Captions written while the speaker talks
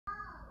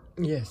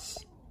Yes.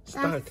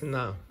 Start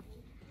now.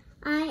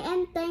 I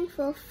am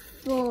thankful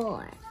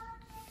for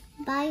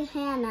by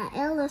Hannah,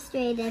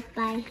 illustrated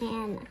by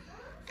Hannah.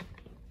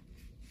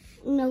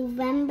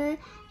 November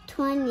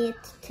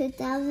 20th,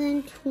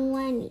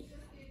 2020.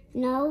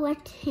 Noah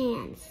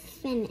Hands,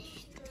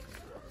 finished.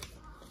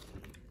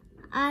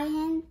 I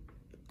am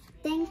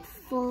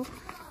thankful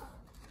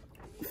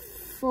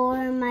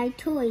for my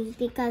toys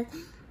because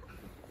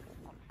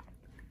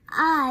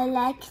I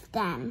like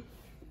them.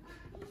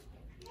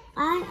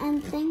 I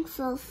am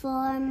thankful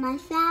for my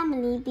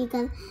family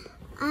because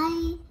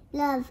I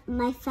love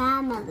my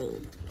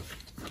family.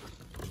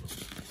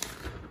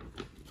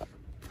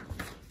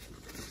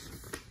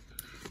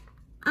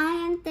 I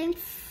am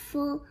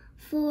thankful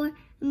for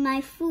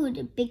my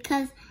food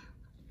because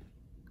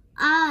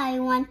I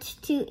want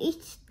to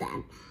eat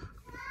them.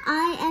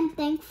 I am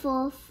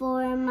thankful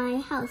for my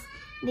house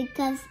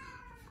because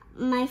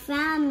my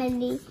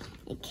family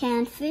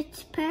can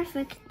fit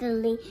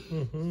perfectly.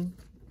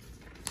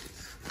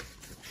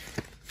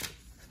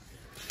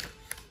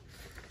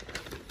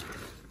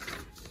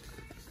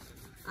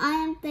 I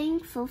am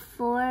thankful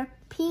for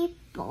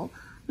people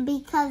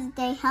because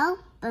they help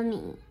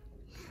me.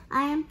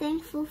 I am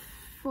thankful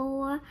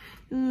for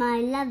my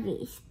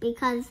lovies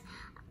because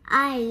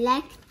I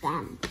like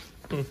them.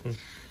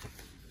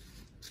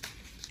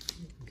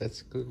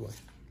 That's a good one.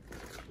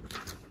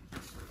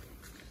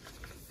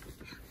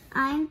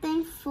 I'm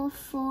thankful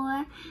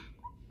for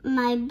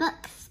my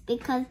books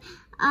because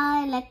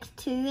I like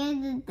to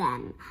read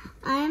them.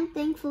 I am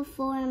thankful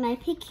for my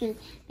pictures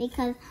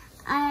because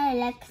I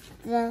like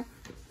them.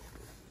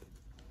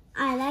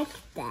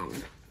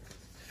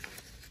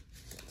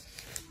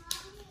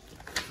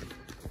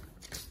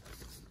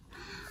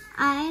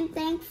 I am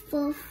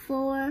thankful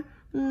for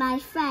my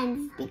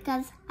friends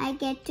because I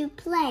get to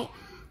play.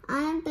 I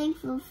am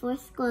thankful for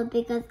school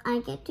because I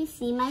get to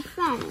see my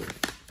friends.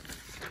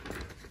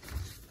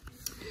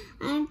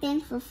 I am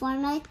thankful for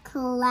my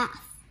class.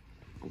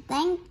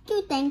 Thank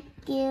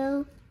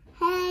you.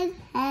 Head.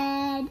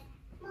 I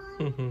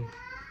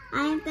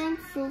am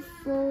thankful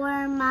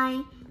for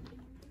my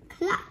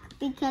clock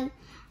because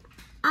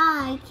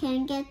I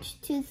can get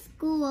to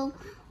school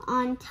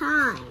on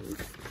time.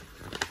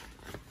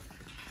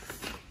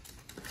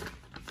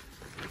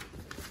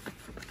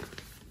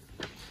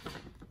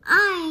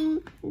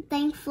 I'm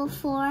thankful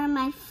for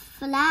my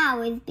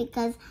flowers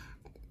because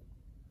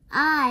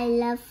I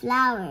love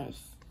flowers.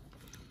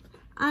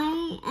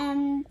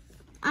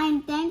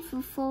 I'm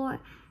thankful for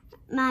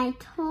my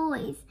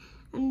toys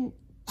and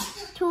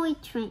toy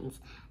trains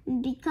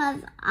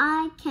because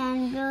I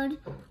can build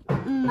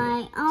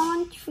my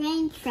own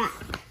train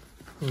track.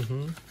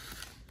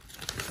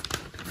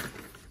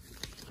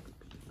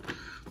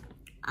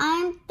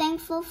 I'm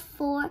thankful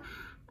for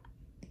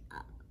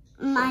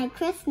my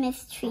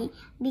Christmas tree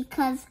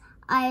because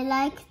I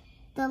like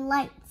the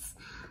lights.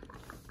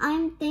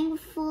 I'm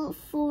thankful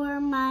for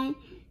my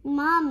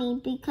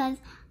mommy because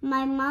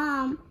my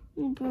mom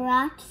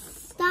brought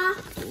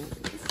stockings.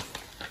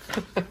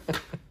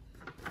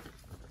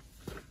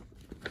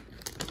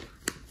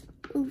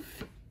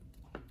 Oof.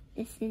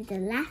 This is the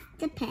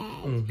last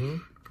page.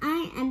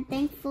 I am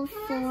thankful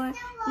for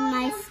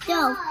my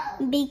stove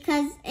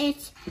because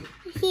it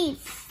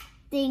heats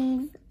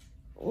things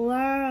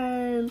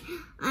warm.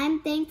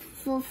 I'm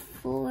thankful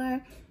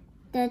for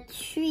the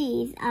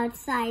trees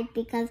outside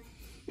because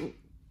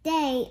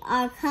they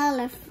are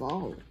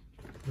colorful.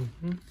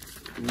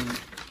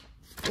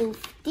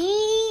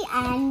 The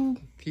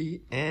end.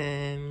 The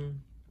end.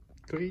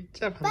 Great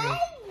job, Hannah.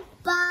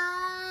 Bye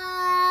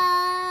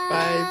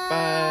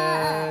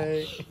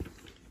bye.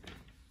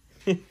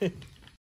 Bye bye.